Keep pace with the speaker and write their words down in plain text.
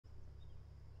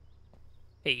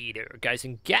Hey there, guys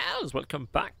and gals! Welcome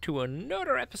back to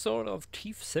another episode of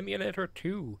Thief Simulator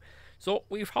 2. So,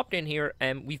 we've hopped in here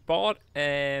and we've bought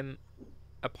a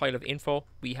pile of info.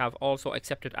 We have also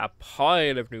accepted a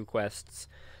pile of new quests.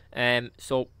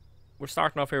 So, we're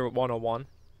starting off here with 101,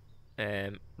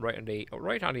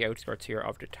 right on the outskirts here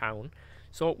of the town.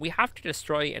 So, we have to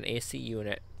destroy an AC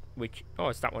unit, which... Oh,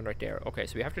 it's that one right there. Okay,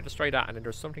 so we have to destroy that, and then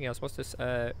there's something else. What's this?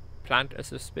 Plant a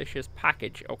suspicious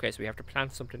package. Okay, so we have to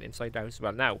plant something inside the house as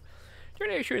well. Now, the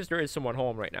only issue is there is someone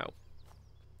home right now.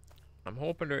 I'm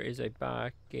hoping there is a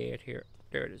back gate here.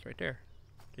 There it is, right there.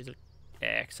 Is it?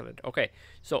 Excellent. Okay,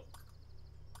 so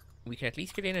we can at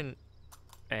least get in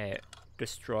and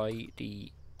destroy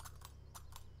the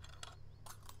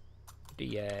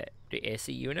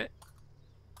AC unit.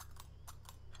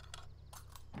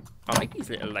 I like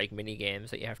these little like mini games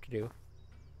that you have to do.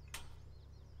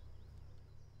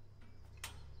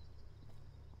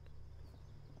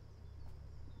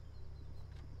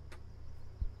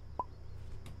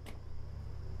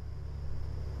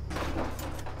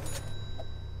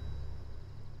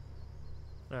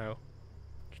 Oh,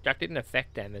 that didn't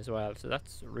affect them as well, so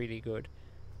that's really good.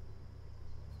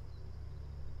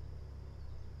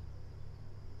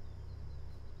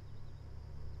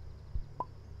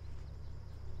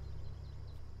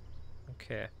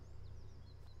 Okay.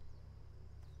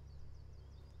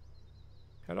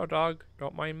 Hello, dog.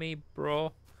 Don't mind me,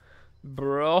 bro.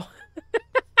 Bro.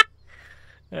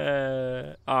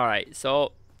 Alright,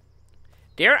 so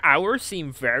their hours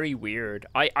seem very weird.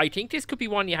 I think this could be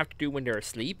one you have to do when they're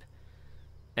asleep.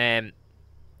 Um,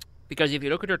 because if you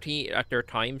look at their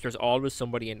times, there's always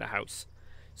somebody in the house.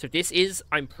 So this is,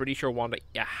 I'm pretty sure, one that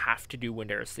you have to do when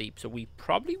they're asleep. So we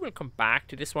probably will come back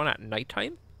to this one at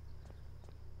nighttime.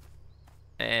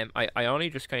 I only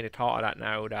just kind of thought of that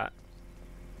now, that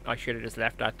I should have just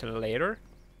left that till later.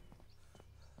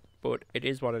 But it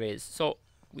is what it is. So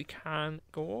we can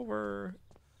go over.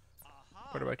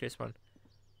 What about this one?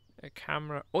 A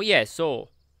camera. Oh yeah, so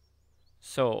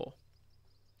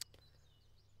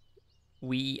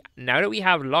we, now that we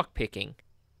have lock picking,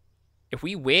 if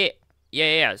we wait,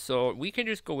 yeah, so we can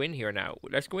just go in here now.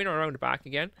 Let's go in around the back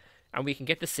again, and we can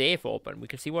get the safe open. We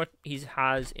can see what he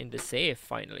has in the safe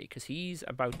finally, because he's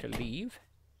about to leave.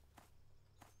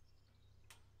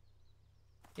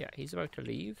 Yeah, he's about to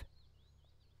leave.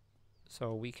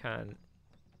 So we can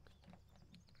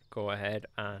go ahead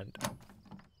and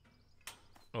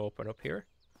open up here.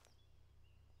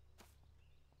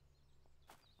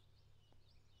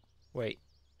 Wait.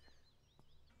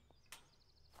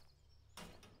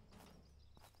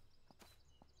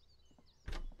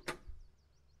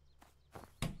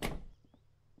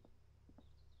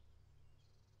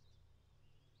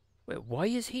 Wait, why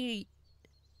is he...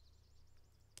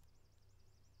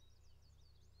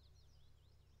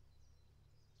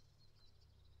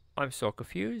 I'm so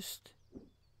confused.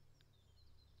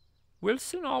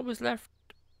 Wilson always left...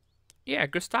 Yeah,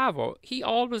 Gustavo. He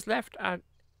always left at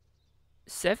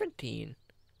 17.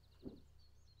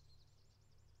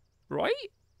 Right?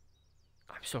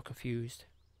 I'm so confused.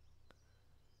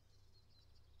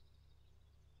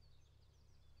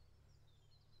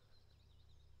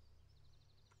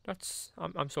 That's...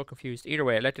 I'm so confused. Either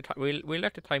way, we'll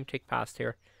let the time tick past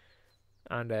here.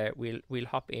 And we'll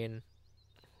hop in.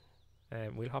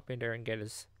 We'll hop in there and get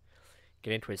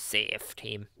into his safe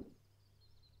team.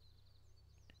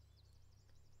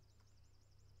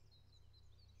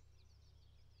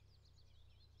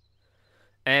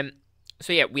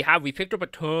 So yeah, we picked up a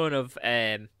ton of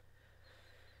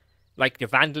like the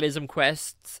vandalism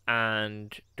quests,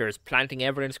 and there's planting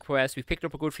evidence quests. We picked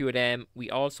up a good few of them. We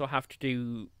also have to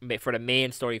do, for the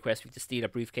main story quest, we have to steal a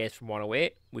briefcase from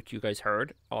 108, which you guys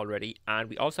heard already, and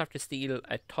we also have to steal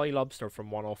a toy lobster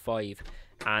from 105.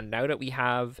 And now that we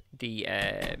have the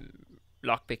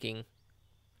lockpicking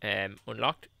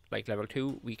unlocked, like level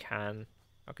 2, we can...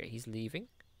 Okay, he's leaving.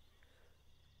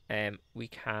 We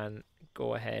can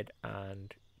go ahead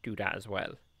and do that as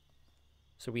well.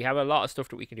 So we have a lot of stuff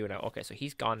that we can do now. Okay, so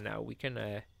he's gone now. We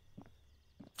can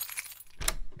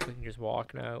just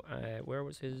walk now. Where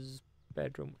was his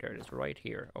bedroom? There it is, right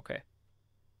here. Okay.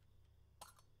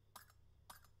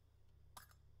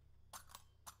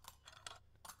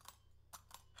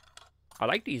 I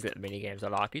like these little mini games a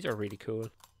lot. These are really cool.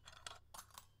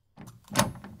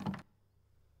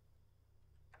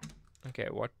 Okay,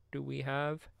 what do we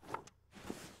have?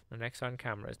 The next on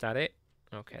camera, is that it?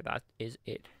 Okay, that is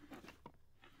it.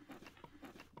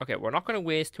 Okay, we're not going to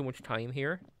waste too much time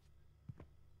here.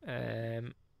 A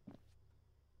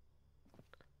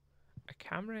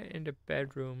camera in the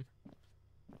bedroom.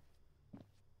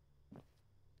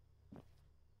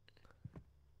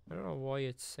 I don't know know why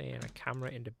it's saying a camera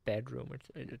in the bedroom.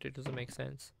 It doesn't make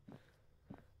sense.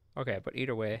 Okay, but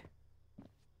either way,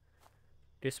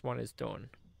 this one is done.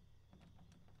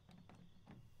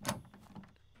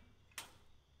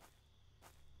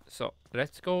 So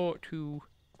let's go to.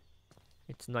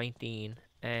 It's 19.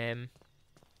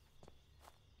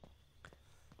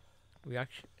 We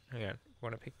actually. Hang on.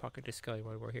 Want to pickpocket this guy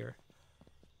while we're here?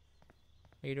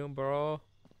 How you doing, bro?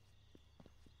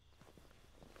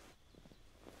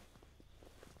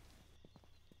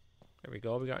 There we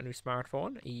go. We got a new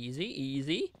smartphone. Easy,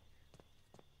 easy.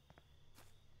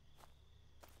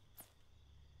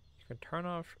 You can turn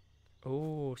off.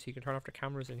 Oh, so you can turn off the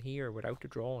cameras in here without the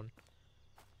drone.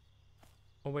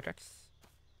 Oh, wait, that's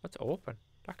open.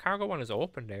 That cargo one is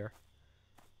open there.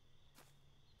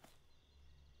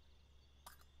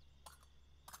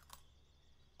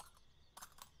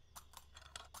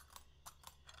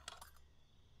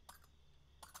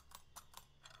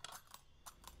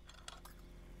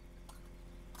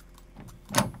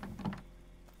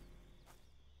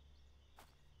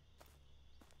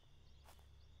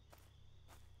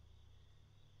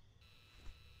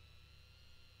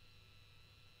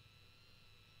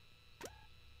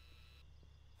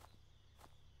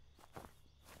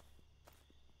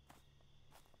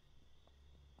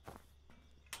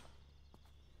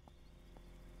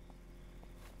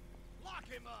 Lock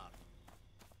him up.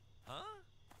 Huh?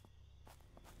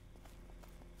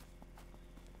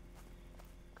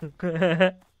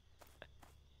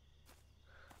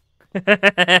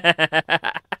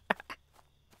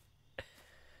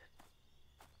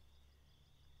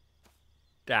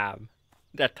 Damn.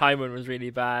 That timing was really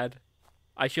bad.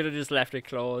 I should have just left it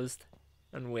closed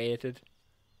and waited.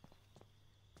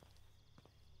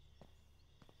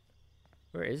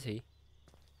 Where is he?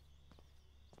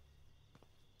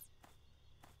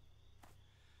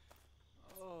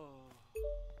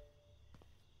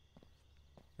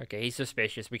 Okay, he's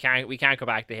suspicious. We can't go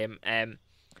back to him.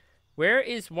 Where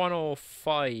is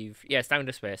 105? Yeah, it's down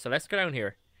this way. So let's go down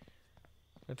here.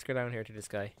 Let's go down here to this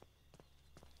guy.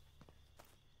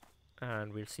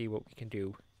 And we'll see what we can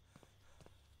do.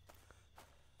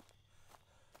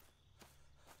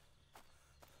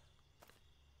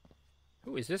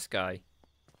 Who is this guy?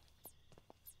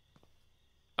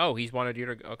 Oh, he's one of the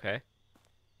other... Okay.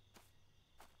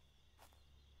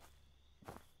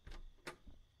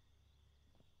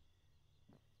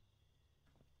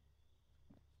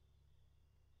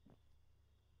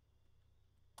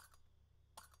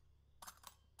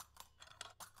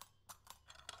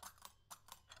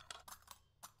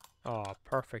 Oh,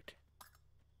 perfect.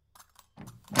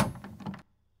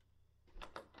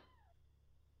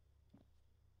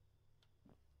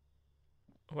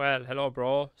 Well, hello,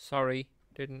 bro. Sorry.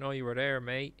 Didn't know you were there,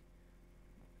 mate.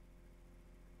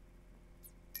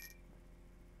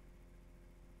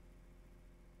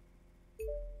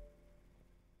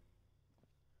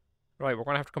 Right, we're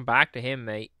gonna have to come back to him,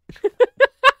 mate.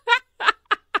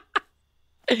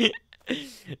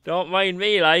 Don't mind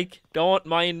me, like. Don't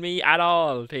mind me at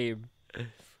all, team.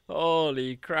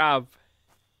 Holy crap.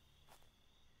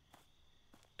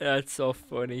 That's so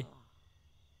funny.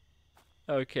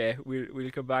 Okay,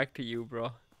 we'll come back to you,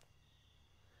 bro.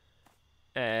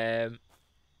 Um,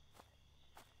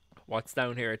 what's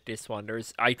down here at this one?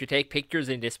 I have to take pictures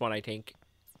in this one, I think.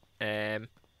 Yeah,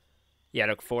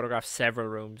 look, photograph several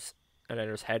rooms, and then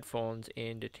there's headphones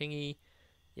in the thingy.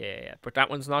 Yeah, but that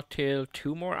one's not till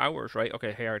 2 more hours, right?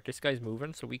 Okay, here, this guy's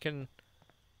moving, so we can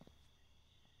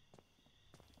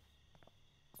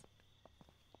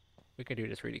do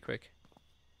this really quick.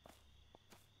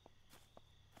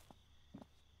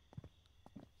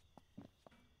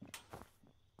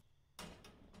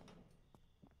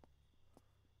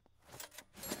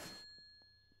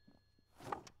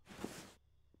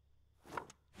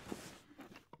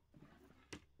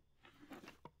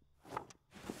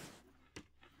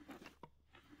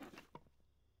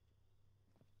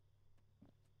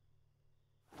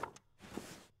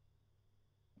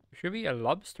 There should be a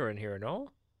lobster in here,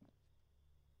 no?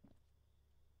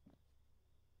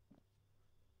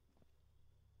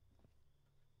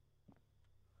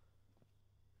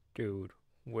 Dude,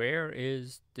 where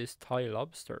is this Thai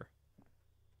lobster?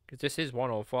 Because this is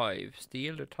 105.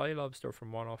 Steal the Thai lobster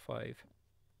from 105.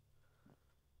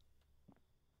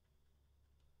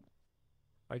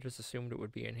 I just assumed it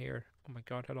would be in here. Oh my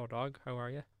god, hello dog, how are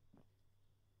you?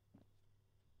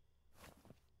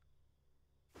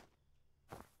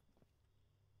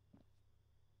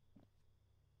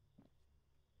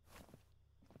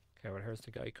 Okay, well here's the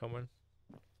guy coming.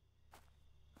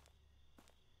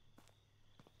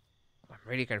 I'm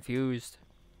really confused.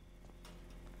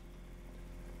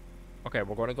 Okay,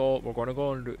 we're gonna go. We're gonna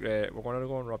go and we're gonna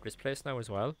go and rob this place now as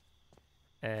well.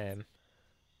 Um,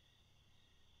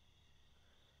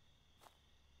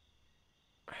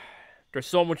 there's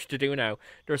so much to do now.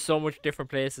 There's so much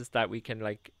different places that we can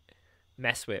like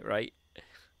mess with, right?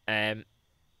 Um,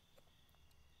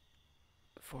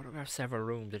 photograph several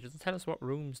rooms. It doesn't tell us what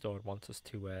rooms though it wants us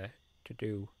to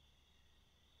do.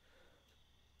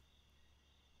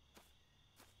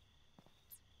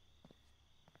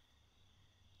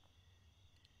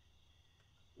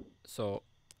 So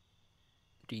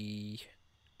the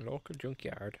local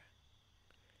junkyard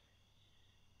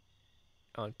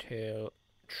until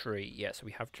 3. Yeah, so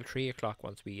we have till 3 o'clock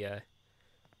once we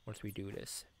do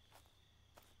this.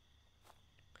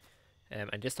 And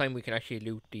this time we can actually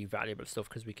loot the valuable stuff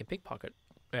because we can pickpocket,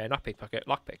 not pickpocket,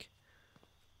 lockpick.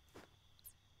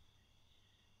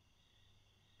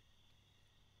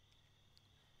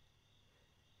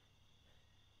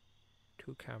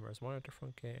 Two cameras, one at the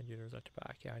front gate and the others at the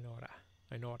back. Yeah, I know that.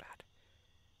 I know that.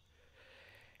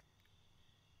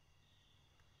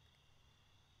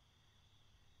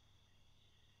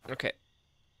 Okay.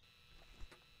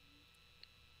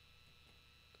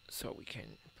 So we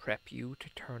can prep you to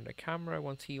turn the camera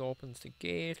once he opens the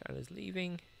gate and is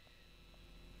leaving.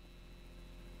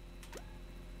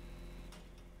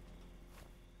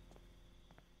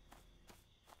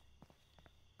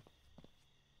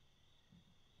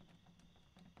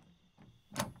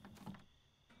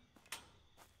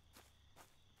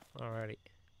 Alrighty.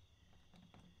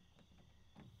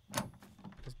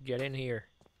 Let's get in here.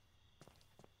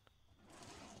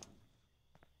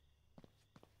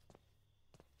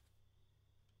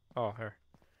 Oh, her.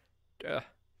 Duh.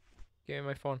 Give me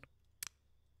my phone.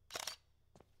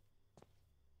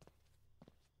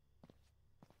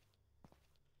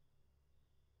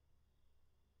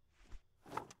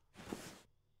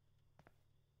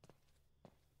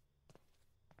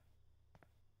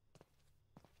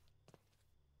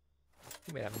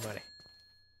 Give me that money.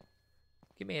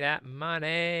 Give me that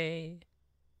money.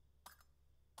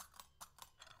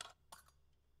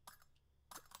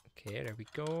 Okay, there we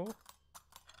go.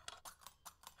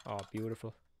 Oh,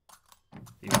 beautiful.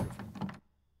 Beautiful.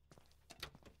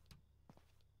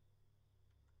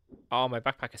 Oh, my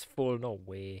backpack is full. No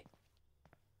way.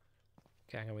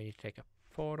 Okay, hang on, we need to take a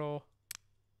photo.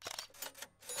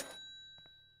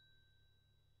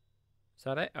 Is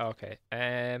that it? Okay.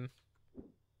 Damn,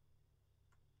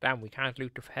 we can't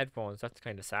loot the headphones. That's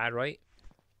kind of sad, right?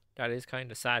 That is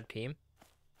kind of sad, team.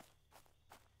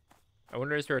 I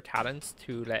wonder is there talents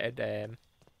to let it, let's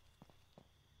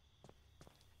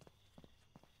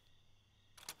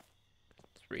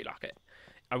relock it.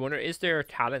 I wonder is there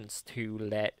talents to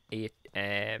let it,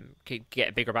 get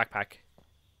a bigger backpack?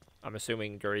 I'm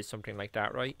assuming there is something like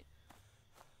that, right?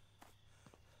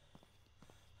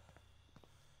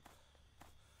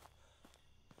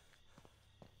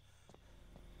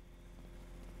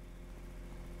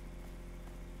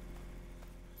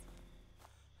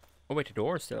 Oh wait, the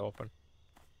door is still open.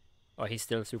 Oh, he's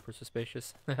still super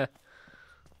suspicious.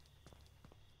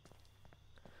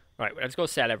 Right, let's go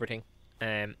sell everything.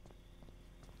 And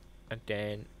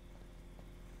then...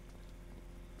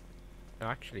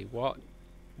 Actually, what?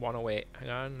 108. Hang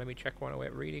on, let me check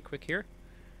 108 really quick here.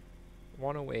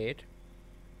 108.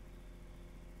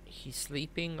 He's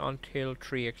sleeping until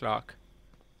 3 o'clock.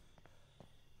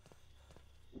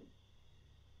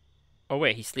 Oh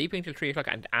wait, he's sleeping till 3 o'clock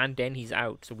and then he's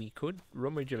out. So we could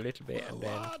rummage a little bit and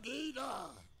then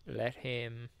let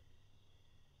him...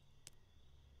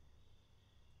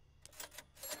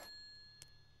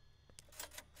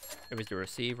 It was the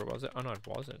receiver, was it? Oh no, it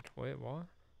wasn't. Wait, what?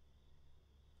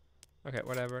 Okay,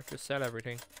 whatever. Just sell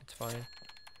everything. It's fine.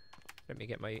 Let me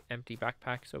get my empty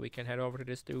backpack so we can head over to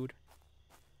this dude.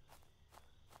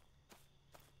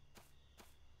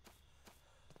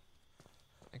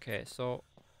 Okay, so...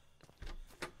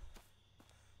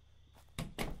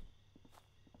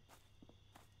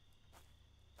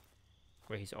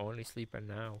 Wait, he's only sleeping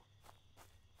now.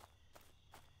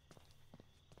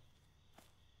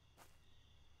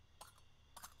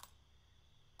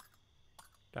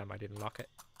 Damn, I didn't lock it.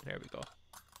 There we go.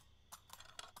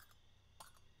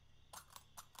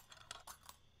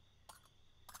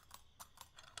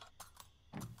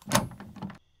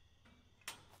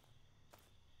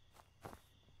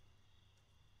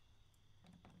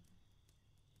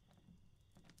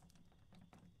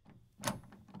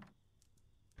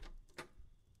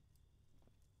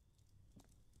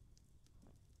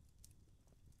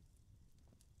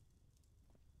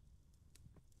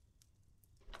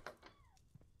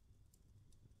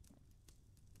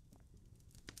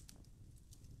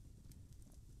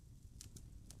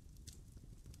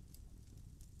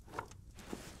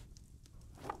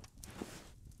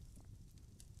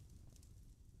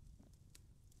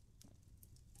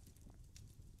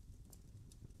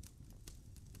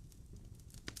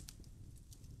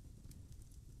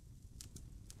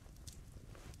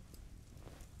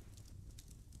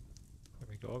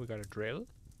 go. We got a drill.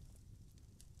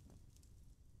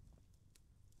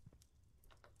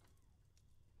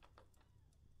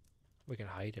 We can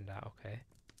hide in that, okay.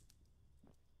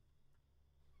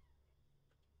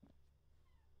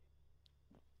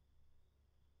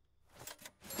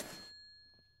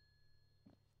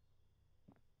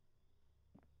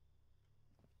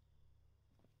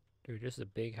 Dude, this is a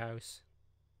big house.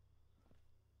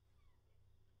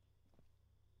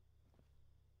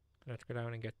 Let's go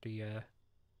down and get the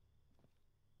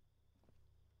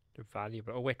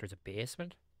valuable. Oh wait, there's a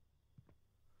basement.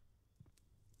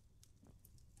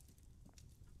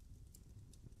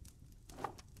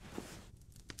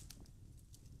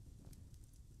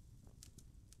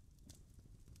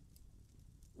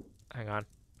 Hang on.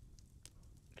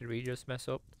 Did we just mess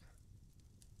up?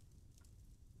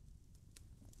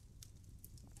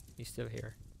 He's still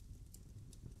here.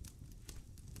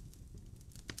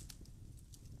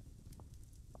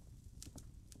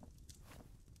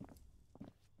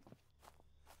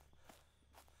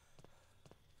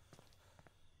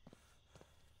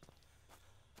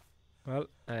 Well,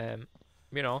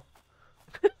 you know.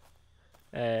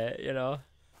 You know.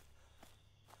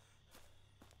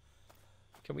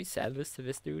 Can we sell this to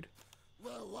this dude?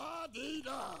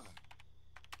 La-la-dee-da.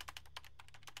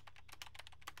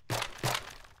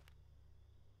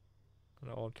 An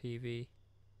old TV.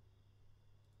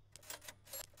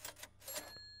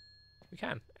 We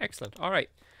can. Excellent. Alright.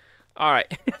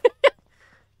 Alright.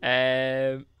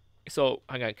 So,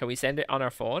 hang on. Can we send it on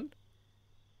our phone?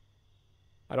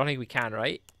 I don't think we can,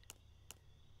 right?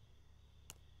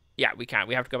 Yeah, we can.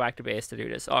 We have to go back to base to do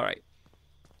this. Alright.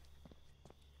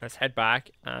 Let's head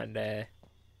back and I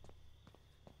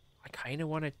kinda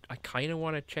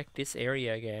wanna check this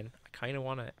area again. I kinda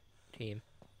wanna, team.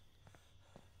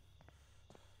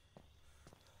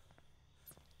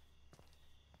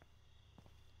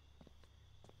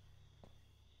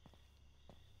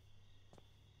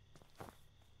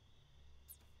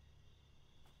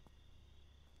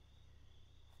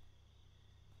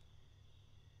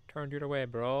 Turn the other way,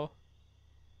 bro.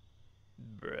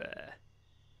 Bruh.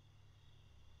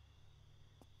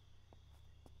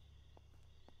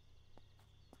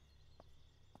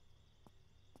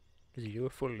 Does he do a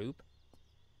full loop?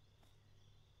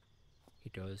 He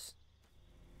does.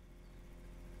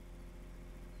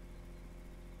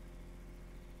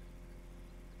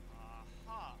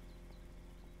 Aha.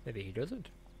 Maybe he doesn't.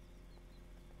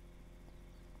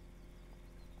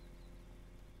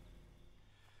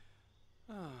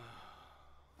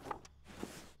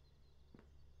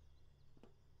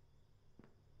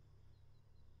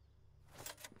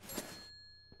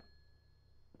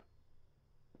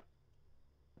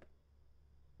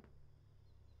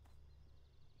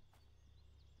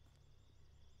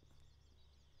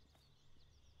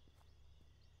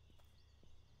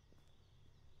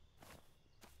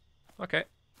 Okay.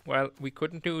 Well, we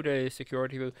couldn't do the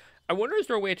security booth. I wonder, is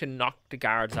there a way to knock the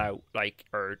guards out, like,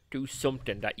 or do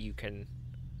something that you can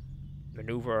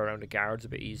maneuver around the guards a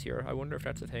bit easier? I wonder if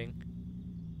that's a thing.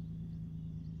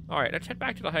 Alright, let's head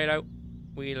back to the hideout.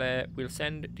 We'll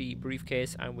send the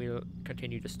briefcase and we'll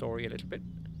continue the story a little bit.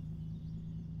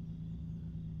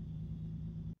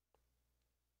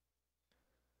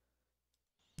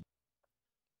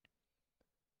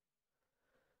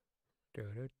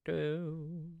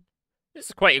 This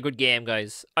is quite a good game,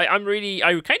 guys. I kind of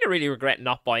really regret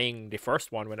not buying the first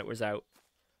one when it was out.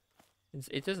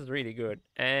 This is really good.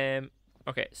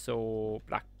 Okay, so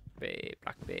Black Bay,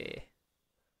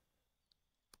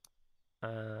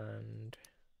 and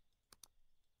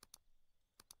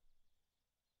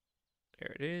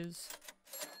there it is.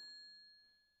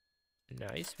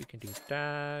 Nice, we can do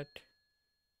that.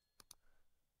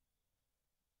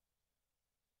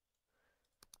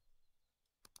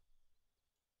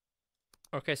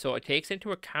 Okay, so it takes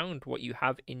into account what you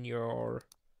have in your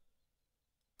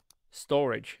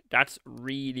storage. That's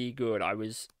really good. I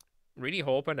was really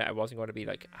hoping that it wasn't going to be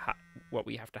like what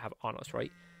we have to have on us,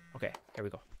 right? Okay, here we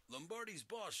go. Lombardi's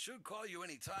boss should call you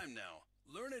any time now.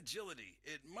 Learn agility.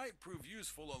 It might prove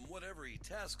useful on whatever he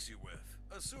tasks you with.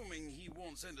 Assuming he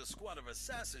won't send a squad of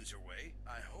assassins your way,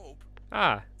 I hope.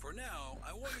 Ah. For now,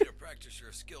 I want you to practice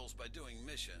your skills by doing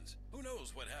missions. Who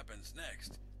knows what happens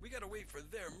next? We gotta wait for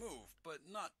their move, but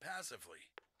not passively.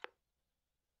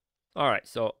 Alright,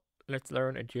 so let's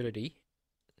learn agility.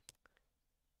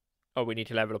 Oh, we need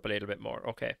to level up a little bit more.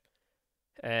 Okay.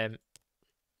 Where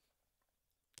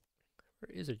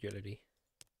is agility?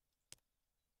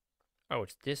 Oh,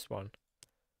 it's this one.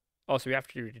 Oh, so we have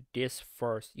to do this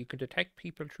first. You can detect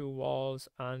people through walls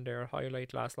and their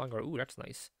highlight lasts longer. Ooh, that's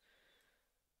nice.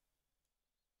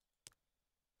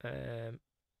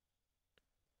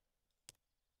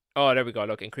 Oh, there we go.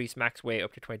 Look, increase max weight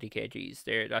up to 20 kgs.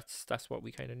 There, that's what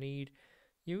we kind of need.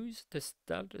 Use the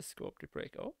stethoscope to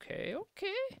break. Okay,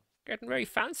 okay. Getting very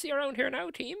fancy around here now,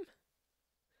 team.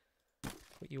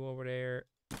 Put you over there,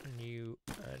 and you,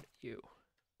 and you.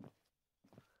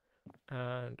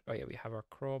 And, oh yeah, we have our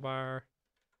crowbar.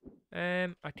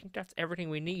 I think that's everything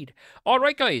we need. All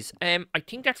right, guys. I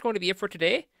think that's going to be it for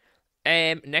today.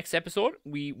 Next episode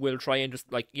we will try and just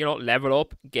level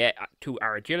up, get to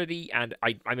our agility, and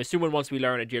I'm assuming once we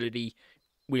learn agility,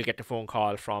 we'll get the phone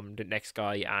call from the next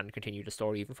guy and continue the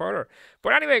story even further.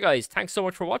 But anyway, guys, thanks so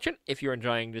much for watching. If you're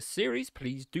enjoying this series,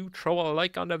 please do throw a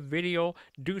like on the video,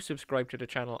 do subscribe to the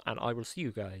channel, and I will see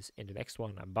you guys in the next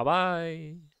one. And bye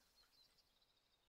bye.